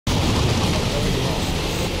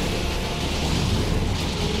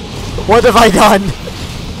What have I done?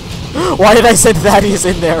 Why did I send Thaddeus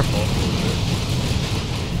in there?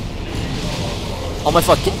 Oh my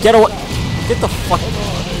fuck, get away. Get the fuck.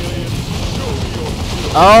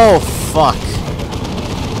 Oh fuck.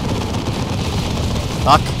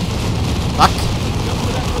 Fuck. Fuck.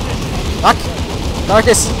 Fuck.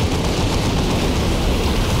 Darkus.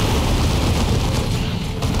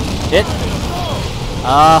 Hit.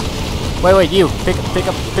 Wait, you. Pick up the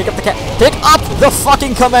cat. Pick up the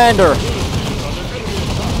fucking commander!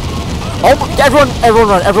 Oh, everyone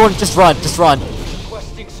run, everyone just run.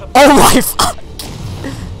 Oh my fuck!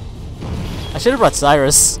 I should have brought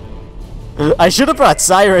Cyrus.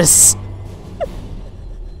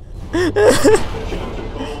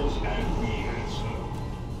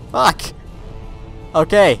 Fuck.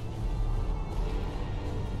 Okay.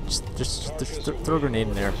 Just throw a grenade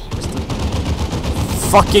in there.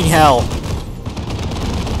 Fucking hell.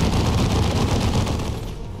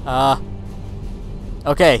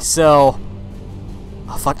 Okay, so...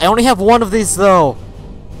 Oh, fuck. I only have one of these, though.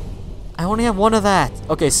 I only have one of that.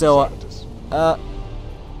 Okay, so...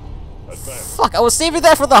 Fuck, I was saving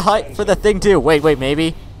that for the thing, too. Wait,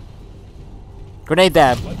 maybe? Grenade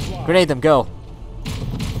them. Grenade them, go.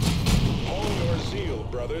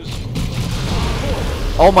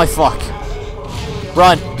 Oh my fuck.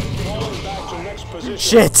 Run.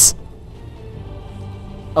 Shit.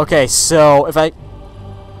 Okay, so if I...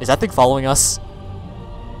 Is that thing following us?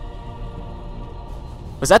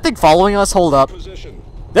 Was that thing following us? Hold up.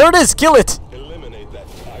 There it is! Kill it!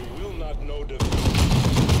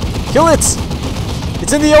 Kill it!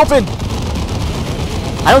 It's in the open!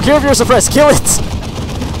 I don't care if you're suppressed. Kill it!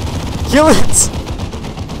 Kill it!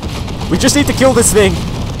 We just need to kill this thing.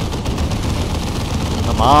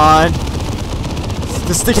 Come on.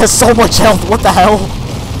 This thing has so much health. What the hell?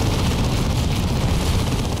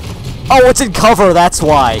 Oh, it's in cover. That's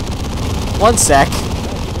why. One sec.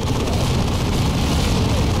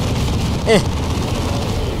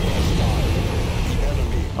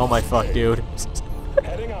 Oh my fuck, dude.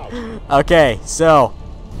 Okay, so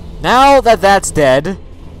now that that's dead,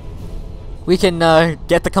 we can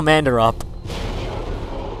get the commander up.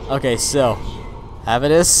 Okay, so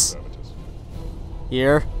Avidus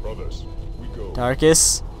here,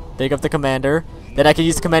 Darkus, pick up the commander. Then I can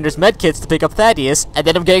use the commander's medkits to pick up Thaddeus, and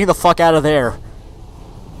then I'm getting the fuck out of there.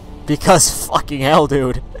 Because fucking hell,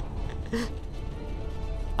 dude.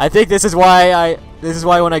 I think this is why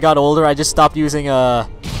when I got older, I just stopped using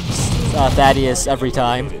Thaddeus every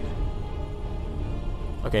time.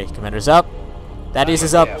 Okay, commander's up. Thaddeus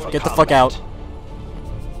is up. Get the fuck out.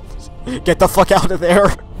 Get the fuck out of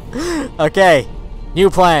there. Okay. New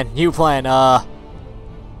plan.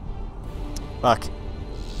 Fuck.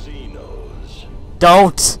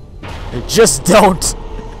 Don't. Just don't.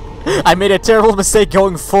 I made a terrible mistake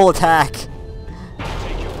going full attack.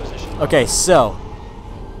 Okay, so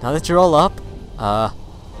now that you're all up,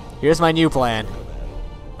 here's my new plan.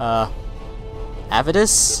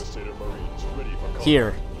 Avidus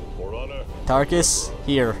here. Darkus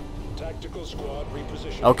here.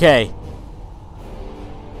 Okay.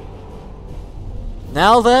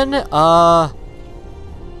 Now then,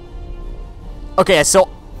 okay, so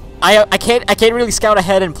I can't really scout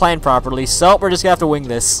ahead and plan properly, so we're just gonna have to wing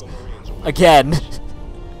this again.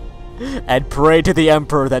 And pray to the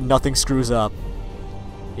Emperor that nothing screws up.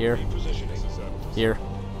 Here. Here.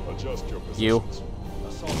 You.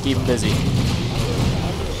 Keep him busy.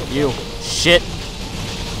 You. Shit.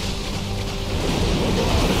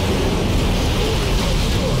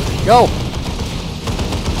 Go!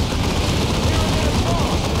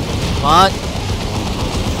 Come on.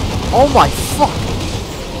 Oh my fuck!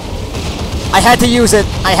 I had to use it!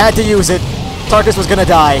 Tarkus was gonna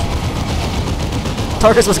die.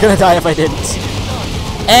 Tarkus was gonna die if I didn't.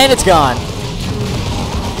 And it's gone.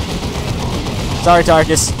 Sorry,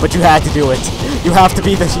 Tarkus, but you had to do it. You have to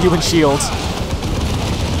be the human shield.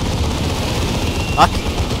 Fuck.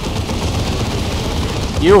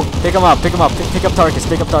 You, pick him up. Pick up Tarkus.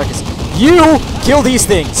 You kill these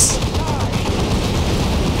things.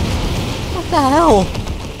 What the hell?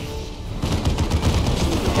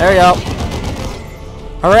 There we go.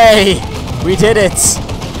 Hooray! We did it!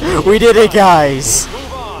 We did it, guys!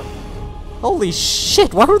 Holy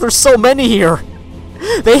shit, why are there so many here?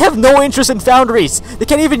 They have no interest in foundries! They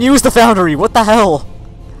can't even use the foundry! What the hell?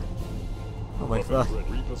 Oh my god.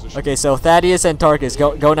 Okay, so Thaddeus and Tarkus,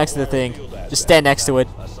 go next to the thing. Just stand next to it.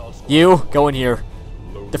 You, go in here.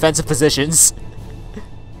 Defensive positions.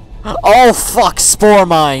 Oh fuck, spore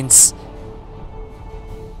mines!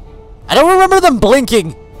 I don't remember them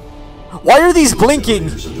blinking! Why are these blinking?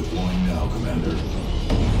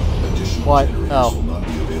 What? Oh.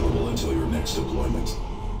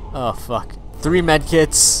 Oh fuck. 3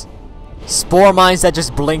 medkits. Spore mines that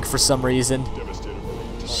just blink for some reason.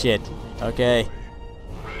 Shit. Okay.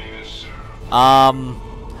 I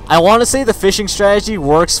want to say the fishing strategy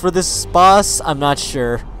works for this boss. I'm not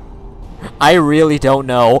sure. I really don't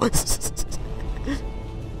know.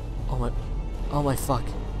 Oh my fuck.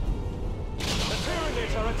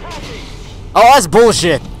 Oh, that's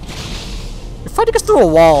bullshit. You're fighting us through a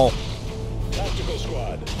wall. Tactical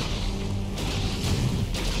squad.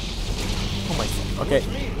 Oh my fuck. Okay.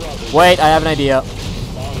 Wait, I have an idea.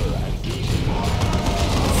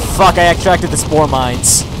 Fuck, I extracted the spore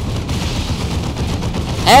mines.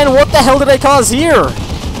 And what the hell did I cause here?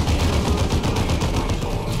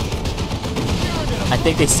 I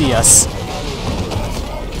think they see us.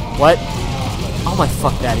 What? Oh my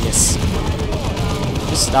fuck, Thaddeus.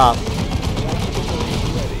 Just stop.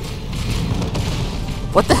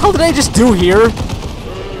 What the hell did I just do here?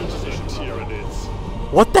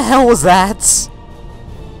 What the hell was that?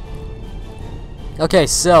 Okay,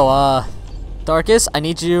 so, Darkus, I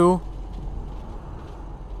need you...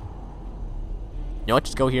 You know what?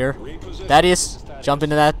 Just go here. Thaddeus, jump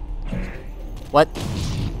into that. What?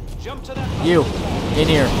 You. In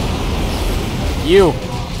here. You.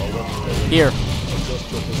 Here.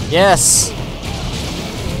 Yes.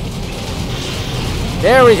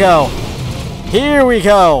 There we go. Here we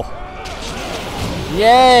go.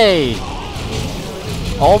 Yay.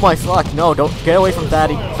 Oh my fuck. No, don't get away from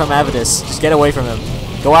Avidus. Just get away from him.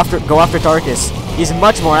 Go after Darkus. He's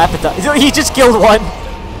much more appetite. He just killed one.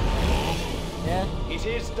 Yeah. It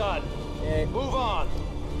is done. Okay. Move on.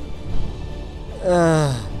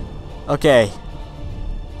 Okay.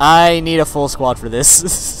 I need a full squad for this.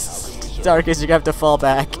 Darkus, you're gonna have to fall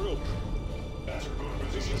back.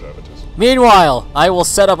 Meanwhile, I will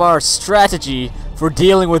set up our strategy for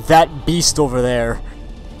dealing with that beast over there.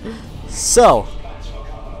 So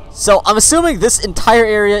I'm assuming this entire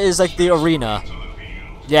area is like the arena.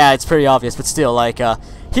 Yeah, it's pretty obvious, but still, like,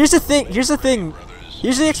 here's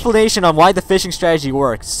the explanation on why the fishing strategy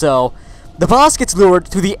works. So, the boss gets lured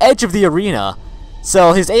to the edge of the arena.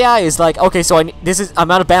 So his AI is like, okay, so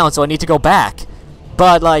I'm out of bounds, so I need to go back.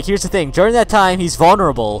 But like, here's the thing: during that time, he's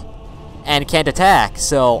vulnerable and can't attack.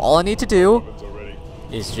 So all I need to do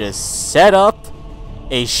is just set up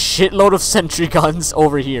a shitload of sentry guns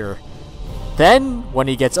over here. Then when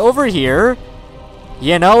he gets over here,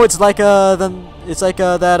 you know, it's like that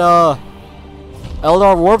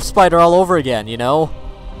Eldar Warp Spider all over again, you know?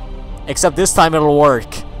 Except this time it'll work.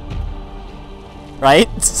 Right?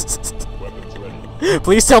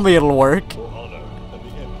 Please tell me it'll work.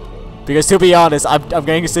 Because to be honest, I'm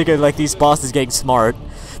getting sick of like these bosses getting smart.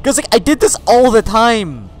 Because like I did this all the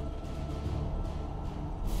time.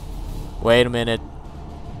 Wait a minute.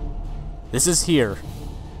 This is here.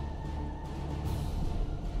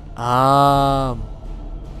 No,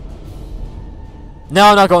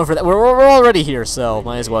 I'm not going for that. We're already here, so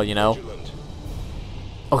might as well, you know.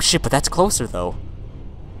 Oh shit, but that's closer though.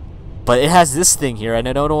 But it has this thing here, and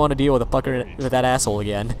I don't want to deal with a fucker with that asshole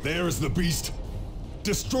again. There is the beast.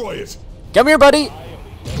 Destroy it. Come here, buddy.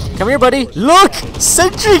 Come here, buddy. Look,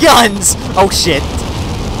 sentry guns. Oh shit.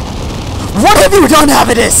 What have you done,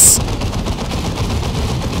 Avidus?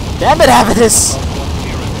 Damn it, Avidus.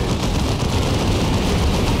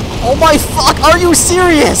 Oh my fuck, are you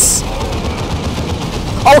serious?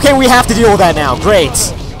 Okay, we have to deal with that now.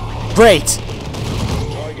 Great. Great.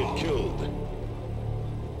 Target killed.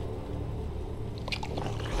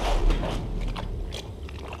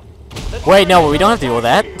 Wait, no, we don't have to deal with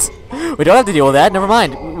that. We don't have to deal with that. Never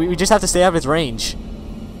mind. We just have to stay out of its range.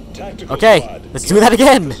 Tactical Okay, squad. let's do that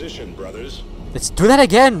again. Position, brothers. Let's do that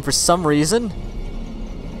again for some reason.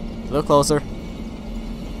 A little closer.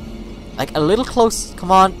 Like a little close.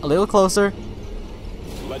 Come on, a little closer.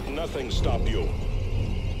 Let nothing stop you.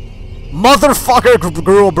 Motherfucker,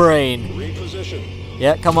 gruel brain. Reposition.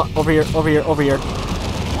 Yeah, come on, over here, over here, over here.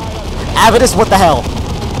 Avidus, what the hell?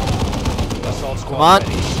 Assault squad Come on.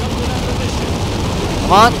 ready.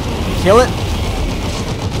 Come on, kill it.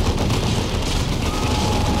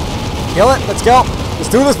 Kill it, let's go. Let's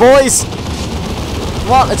do this, boys.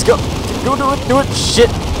 Come on, let's go. Do it, shit.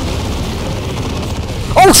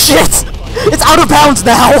 Oh shit! It's out of bounds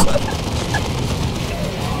now!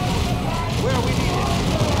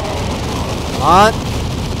 Come on.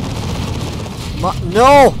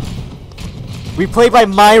 No! We play by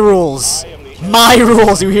my rules. My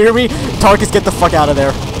rules, you hear me? Tarkus, get the fuck out of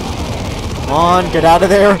there. Come on, get out of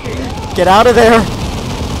there. Get out of there.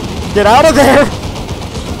 Get out of there!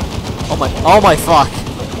 Oh my fuck.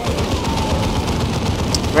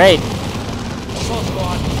 Great.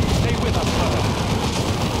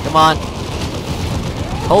 Come on.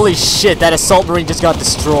 Holy shit, that assault marine just got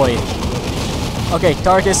destroyed. Okay,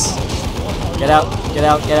 Tarkus. Get out, get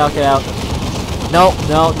out, get out, get out. No,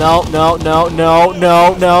 no, no, no, no, no,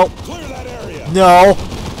 no, no. Clear that area. No.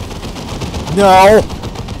 No.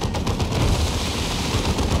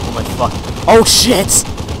 Oh my fuck. Oh shit.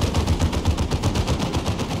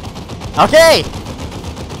 Okay.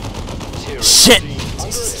 Shit.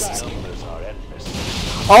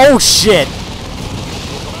 Oh shit.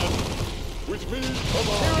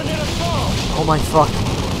 Oh my fuck.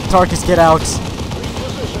 Tarkus, get out.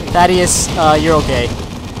 Thaddeus, you're okay.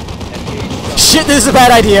 Shit, this is a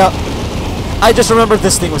bad idea. I just remembered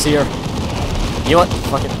this thing was here. You know what?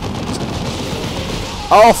 Fuck it.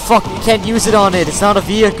 Oh fuck, you can't use it on it. It's not a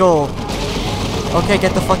vehicle. Okay,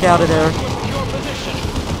 get the fuck out of there.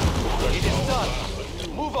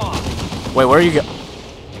 Wait, where are you go?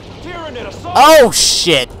 Oh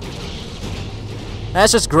shit.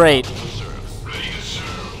 That's just great.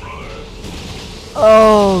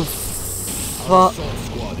 Oh fuck.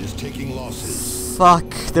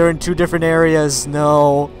 Fuck, they're in 2 different areas.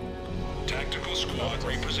 No. Tactical squad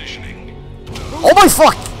repositioning. Oh my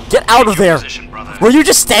fuck! Get out of there! Were you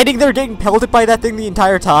just standing there getting pelted by that thing the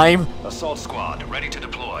entire time? Assault squad ready to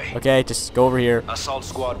deploy. Okay, just go over here. Assault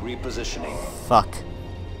squad repositioning. Fuck.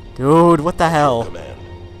 Dude, what the hell?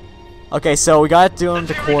 Okay, so we gotta do him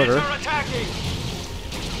to quarter.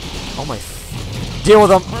 Oh my. Deal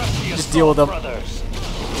with them. Just deal with them.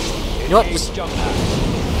 You know what? Just.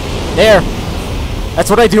 There! That's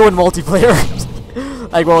what I do in multiplayer.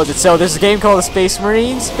 Like, what was it? So, there's a game called the Space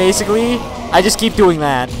Marines. Basically, I just keep doing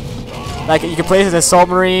that. Like, you can play as an assault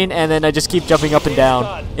marine, and then I just keep jumping up and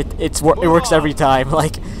down. It works every time.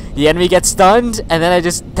 Like, the enemy gets stunned, and then I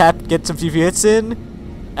just get some few hits in,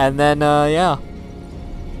 and then, yeah.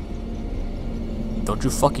 Don't you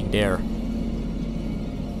fucking dare.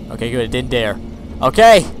 Okay, good. It didn't dare.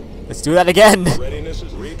 Okay, let's do that again. Readiness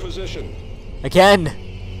is repositioned. Again.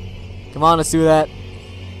 Come on, let's do that.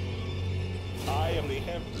 I am the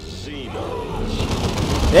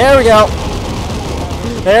Xenos. There we go.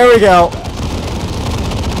 There we go.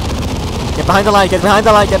 Get behind the line, get behind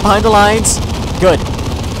the line, get behind the lines. Good.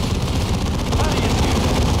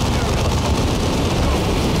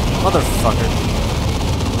 Motherfucker.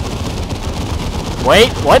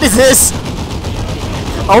 Wait, what is this?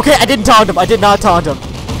 Okay, I didn't taunt him. I did not taunt him.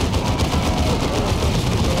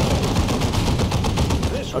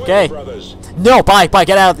 Okay. No, bye,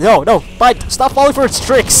 get out. No, bye. Stop falling for its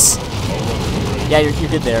tricks. Yeah, you're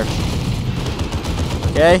good there.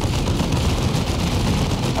 Okay.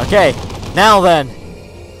 Okay. Now then,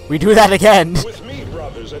 we do that again. With me,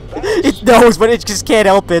 brothers, It knows, but it just can't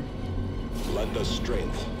help it. lend us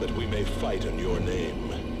strength that we may fight in your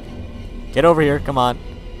name. Get over here, come on.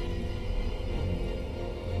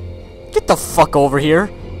 Get the fuck over here.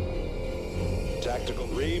 Tactical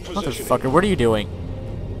repositioning. Motherfucker, what are you doing?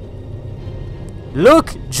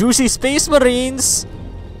 Look! Juicy Space Marines!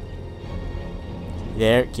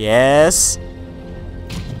 There, yes.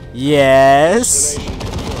 Yes.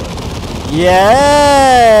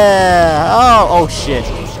 Yeah! Oh shit.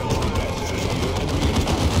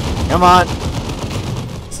 Come on.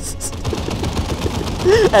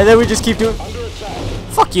 And then we just keep doing.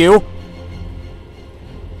 Fuck you.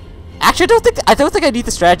 Actually, I don't think I need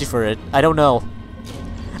the strategy for it. I don't know.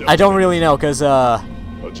 I don't really know, cause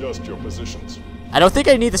adjust your positions. I don't think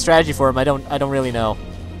I need the strategy for him. I don't really know.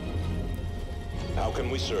 How can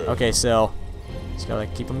we serve? Okay, so just gotta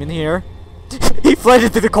keep him in here. He fled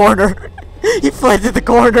into the corner. He fled into the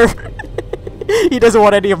corner. He doesn't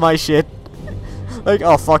want any of my shit. Like,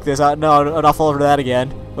 oh fuck this. No, I'll not fall for that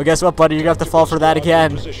again. Well, guess what, buddy? You're gonna have to fall for that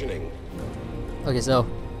again. Okay, so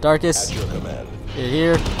Darkus, At your command. you're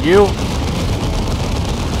here. You.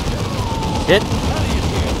 Shit.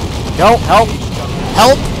 Go. Help.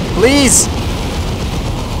 Help. Please.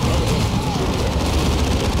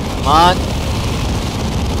 Come on.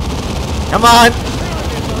 Come on.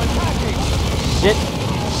 Shit.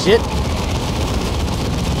 Shit.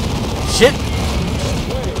 Shit.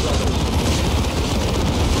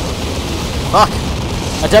 Fuck.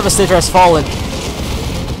 A Devastator has fallen.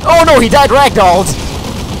 Oh no, he died ragdolled.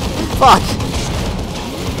 Fuck.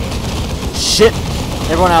 Shit.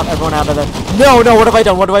 Everyone out of there. No, what have I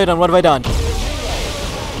done? What have I done?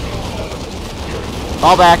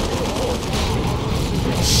 Fall back.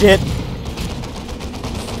 Shit.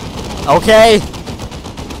 Okay.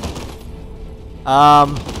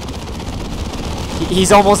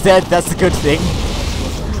 He's almost dead. That's the good thing.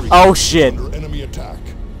 Oh shit. Enemy attack.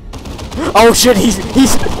 Oh shit. He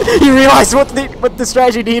realized what the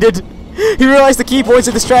strategy needed. He realized the key points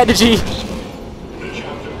of the strategy.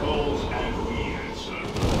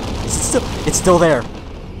 It's still there.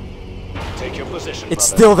 Take your position, It's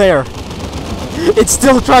brother. still there. It's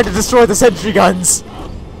still trying to destroy the sentry guns.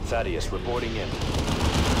 Thaddeus reporting in.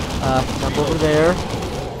 Jump over there.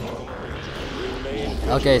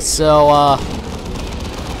 Okay, so,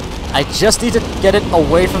 I just need to get it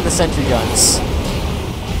away from the sentry guns.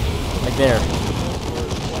 Like there.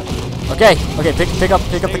 Okay, pick up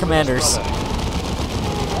the commanders.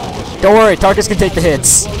 Don't worry, Tarkus can take the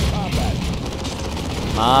hits.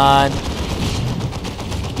 Come on.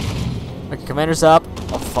 Okay, commander's up.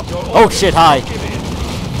 Oh fuck. Oh shit, hi.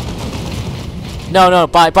 No,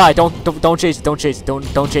 bye. Don't chase it, don't chase it.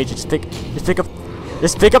 Don't change it. Just pick up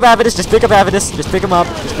Avidus, just pick up Avidus. Just pick him up.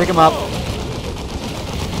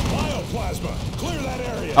 Bioplasma, clear that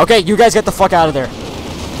area. Okay, you guys get the fuck out of there.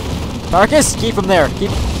 Tarkus, keep him there.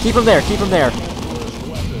 Keep him there.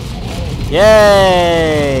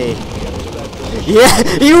 Yay! Yeah,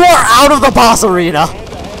 you are out of the boss arena.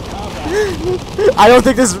 I don't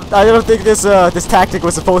think this this tactic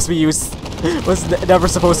was supposed to be used. Was never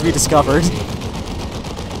supposed to be discovered.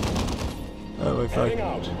 Oh my fuck.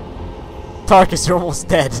 Tarkus, you're almost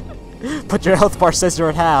dead. But your health bar says you're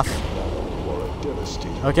at half.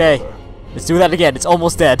 Okay, let's do that again. It's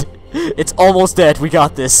almost dead. It's almost dead. We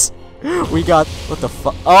got this. We got what the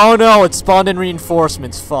fuck? Oh no! It spawned in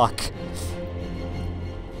reinforcements. Fuck.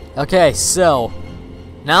 Okay, so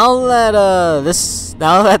now that this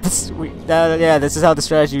is how the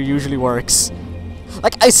strategy usually works.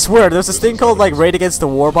 Like I swear, there's this thing called like raid against the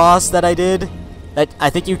war boss that I did that I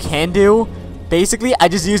think you can do. Basically, I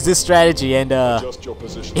just used this strategy and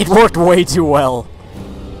it worked way too well.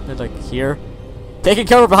 Like here, taking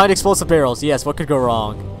cover behind explosive barrels. Yes, what could go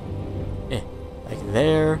wrong? Like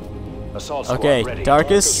there. Assault squad Okay, ready.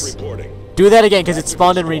 Tarkus, do that again because it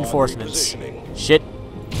spawned in reinforcements. Shit.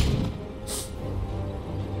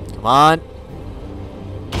 Come on.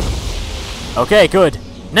 Okay, good.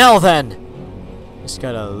 Now then, just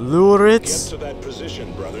gotta lure it. Get to that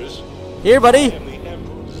position, brothers. Here, buddy. I am the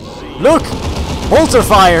Emperor's Z. Look, bolter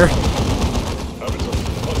fire.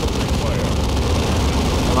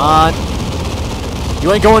 Come on.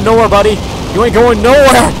 You ain't going nowhere, buddy. You ain't going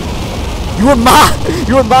nowhere. You were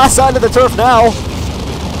my side of the turf now.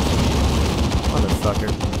 Motherfucker.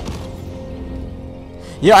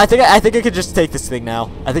 Yeah, I think I could just take this thing now.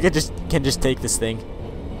 I think I can just take this thing.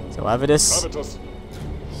 So Avidus.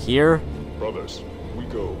 Here. Brothers, we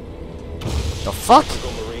go. The fuck?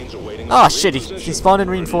 Ah, shit, he spawned in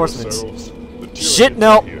reinforcements. Shit,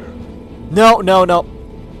 no.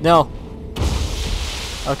 No.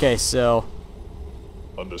 Okay, so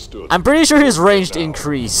Understood. I'm pretty sure his range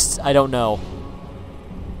increased. I don't know.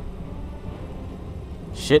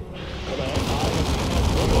 Shit.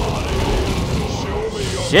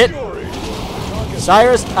 Shit.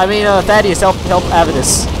 Cyrus, Thaddeus, help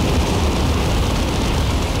Avidus.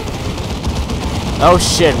 Oh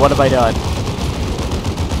shit, what have I done?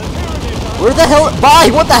 Where the hell?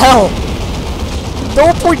 Bye! What the hell?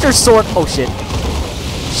 Don't point your sword. Oh shit.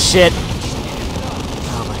 Shit.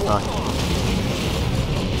 Oh my fuck.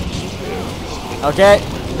 Okay.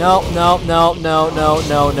 No.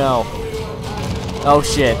 Oh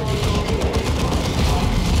shit.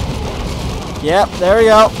 Yep, there we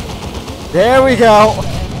go. There we go.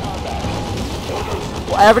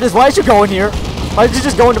 Well, Avidus, why did you go in here? Why did you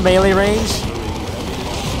just go into melee range?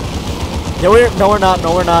 No, we're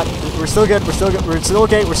not. We're still good. We're still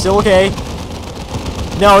okay.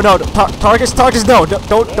 No. Tarkus, no.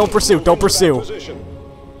 Don't pursue.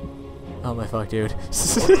 Oh my fuck, dude.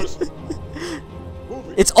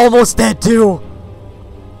 It's almost dead too.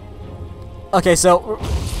 Okay, so.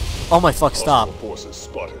 Oh my fuck! Stop.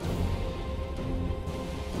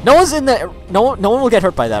 No one's in there. No one will get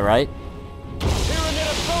hurt by that, right?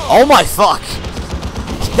 Oh my fuck!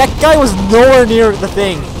 That guy was nowhere near the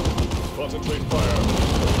thing.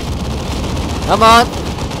 Come on.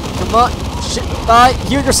 Shit. Bye.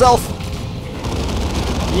 Heal yourself.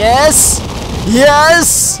 Yes.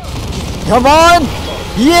 Come on.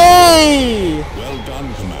 Yay! Well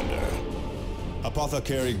done, Commander.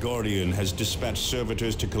 Apothecary Gordian has dispatched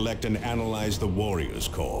servitors to collect and analyze the warrior's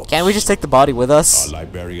corpse. Can't we just take the body with us? Our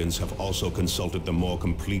librarians have also consulted the more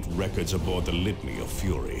complete records aboard the Litany of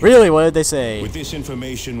Fury. Really? What did they say? With this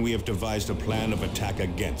information, we have devised a plan of attack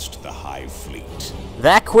against the Hive Fleet.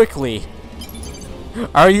 That quickly?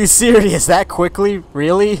 Are you serious? That quickly?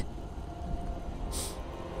 Really?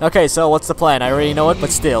 Okay, so what's the plan? I already know it,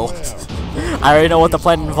 but still. I already know what the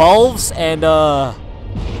plan involves, and,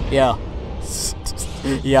 yeah.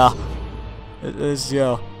 Yeah. Let's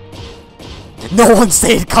go. No one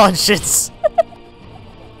stayed conscious!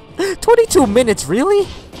 22 minutes, really?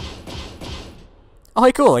 Oh,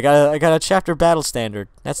 hey, cool. I got a chapter battle standard.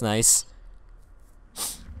 That's nice.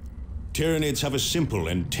 Tyranids have a simple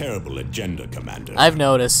and terrible agenda, Commander. I've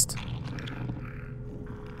noticed.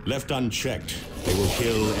 Left unchecked, they will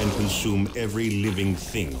kill and consume every living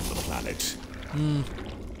thing on the planet.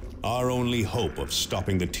 Our only hope of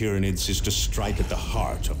stopping the Tyranids is to strike at the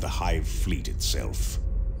heart of the Hive fleet itself.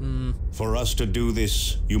 For us to do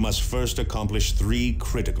this, you must first accomplish 3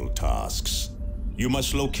 critical tasks. You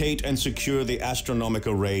must locate and secure the astronomic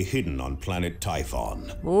array hidden on planet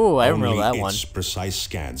Typhon. Ooh, I remember that one. Its precise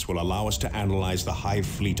scans will allow us to analyze the Hive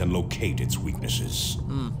fleet and locate its weaknesses.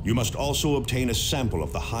 You must also obtain a sample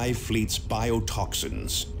of the Hive fleet's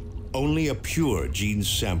biotoxins. Only a pure gene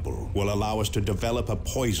sample will allow us to develop a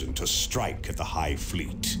poison to strike at the Hive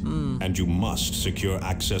fleet. And you must secure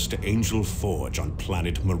access to Angel Forge on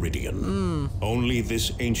planet Meridian. Only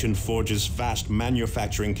this ancient forge's vast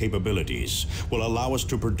manufacturing capabilities will allow us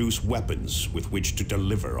to produce weapons with which to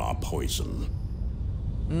deliver our poison.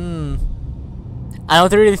 I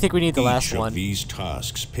don't really think we need the last Each one. of these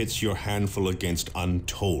tasks pits your handful against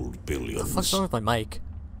untold billions. What the fuck's wrong with my mic?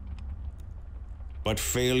 But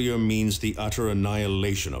failure means the utter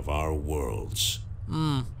annihilation of our worlds.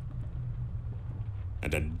 And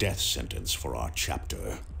a death sentence for our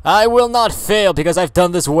chapter. I will not fail because I've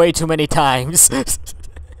done this way too many times.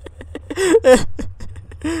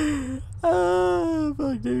 Oh,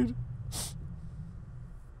 fuck, dude.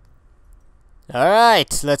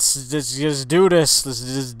 Alright, let's just do this.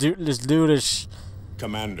 Let's do this.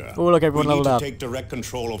 Commander, Oh, look, everyone we need leveled to up. take direct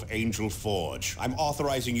control of Angel Forge. I'm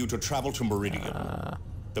authorizing you to travel to Meridian.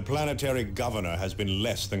 The planetary governor has been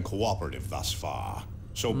less than cooperative thus far,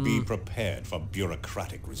 so be prepared for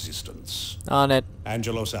bureaucratic resistance. On it.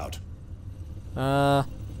 Angelos out. I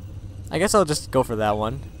guess I'll just go for that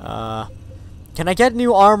one. Can I get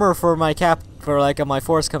new armor for my my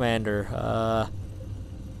force commander?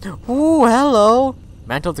 Ooh, hello!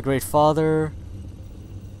 Mantle of the Great Father.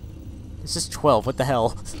 This is 12, what the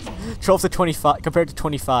hell? 12 to 25, compared to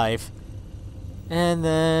 25. And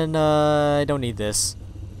then, I don't need this.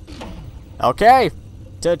 Okay!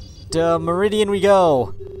 To Meridian we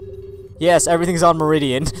go! Yes, everything's on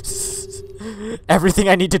Meridian. Everything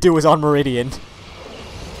I need to do is on Meridian.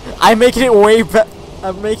 I'm making it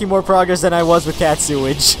I'm making more progress than I was with cat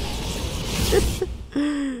sewage.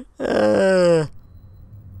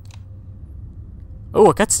 Oh,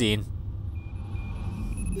 a cutscene.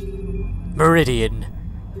 Meridian.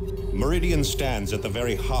 Meridian stands at the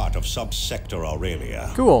very heart of subsector Aurelia.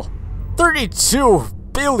 Cool. 32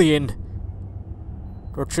 billion.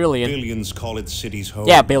 Or trillion. Billions call its cities home.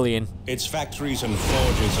 Yeah, billion. Its factories and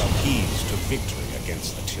forges are keys to victory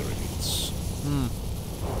against the Tyranids.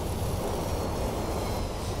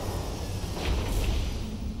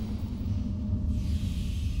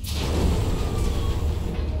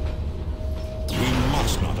 We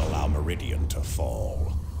must not allow Meridian to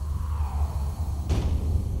fall.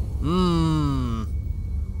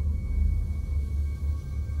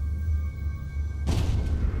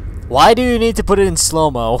 Why do you need to put it in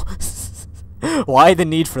slow-mo? Why the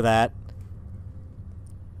need for that?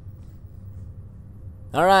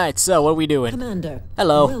 Alright, so what are we doing? Commander.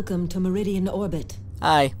 Hello. Welcome to Meridian Orbit.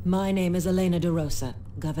 Hi. My name is Elena DeRosa.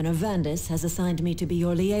 Governor Vandis has assigned me to be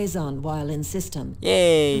your liaison while in system.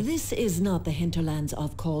 Yay. This is not the hinterlands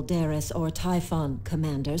of Calderis or Typhon,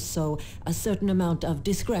 Commander, so a certain amount of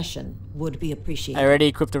discretion would be appreciated. I already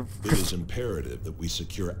equipped a... It is imperative that we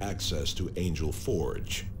secure access to Angel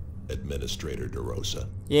Forge, Administrator DeRosa.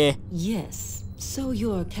 Yeah. Yes, so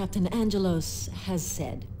your Captain Angelos has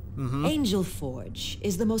said. Angel Forge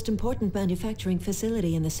is the most important manufacturing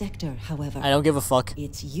facility in the sector, however. I don't give a fuck.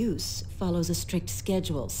 Its use follows a strict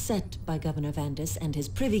schedule set by Governor Vandis and his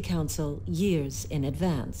Privy Council years in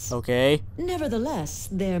advance. Okay. Nevertheless,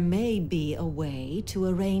 there may be a way to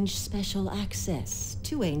arrange special access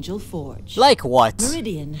to Angel Forge. Like what?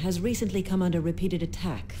 Meridian has recently come under repeated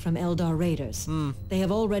attack from Eldar raiders. They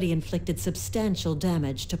have already inflicted substantial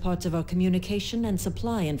damage to parts of our communication and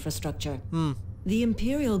supply infrastructure. The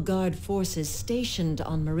Imperial Guard forces stationed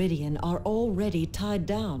on Meridian are already tied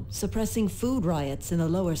down, suppressing food riots in the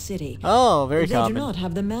lower city. Oh, very They common. do not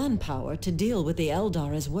have the manpower to deal with the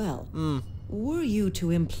Eldar as well. Were you to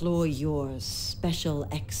employ your special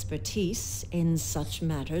expertise in such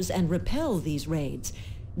matters and repel these raids,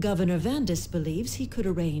 Governor Vandis believes he could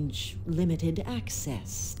arrange limited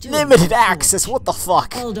access. to Limited Angel access, Forge. what the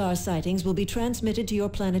fuck? Eldar sightings will be transmitted to your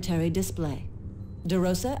planetary display.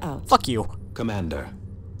 DeRosa out. Fuck you. Commander,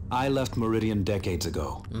 I left Meridian decades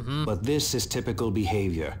ago, but this is typical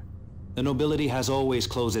behavior. The nobility has always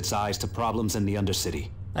closed its eyes to problems in the Undercity.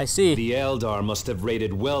 I see. The Eldar must have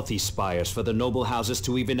raided wealthy spires for the noble houses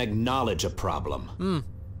to even acknowledge a problem.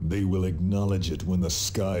 They will acknowledge it when the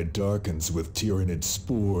sky darkens with Tyranid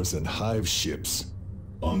spores and hive ships.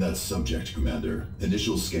 On that subject, Commander,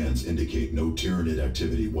 initial scans indicate no Tyranid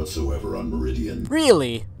activity whatsoever on Meridian.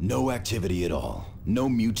 Really? No activity at all. No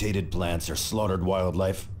mutated plants or slaughtered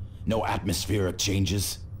wildlife. No atmospheric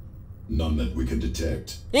changes. None that we can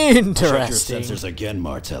detect. Interesting. Check your sensors again,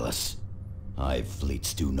 Martellus. Hive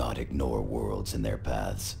fleets do not ignore worlds in their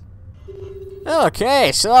paths.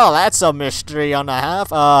 Okay, so that's a mystery and a half.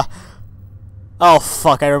 Oh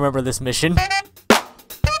fuck, I remember this mission.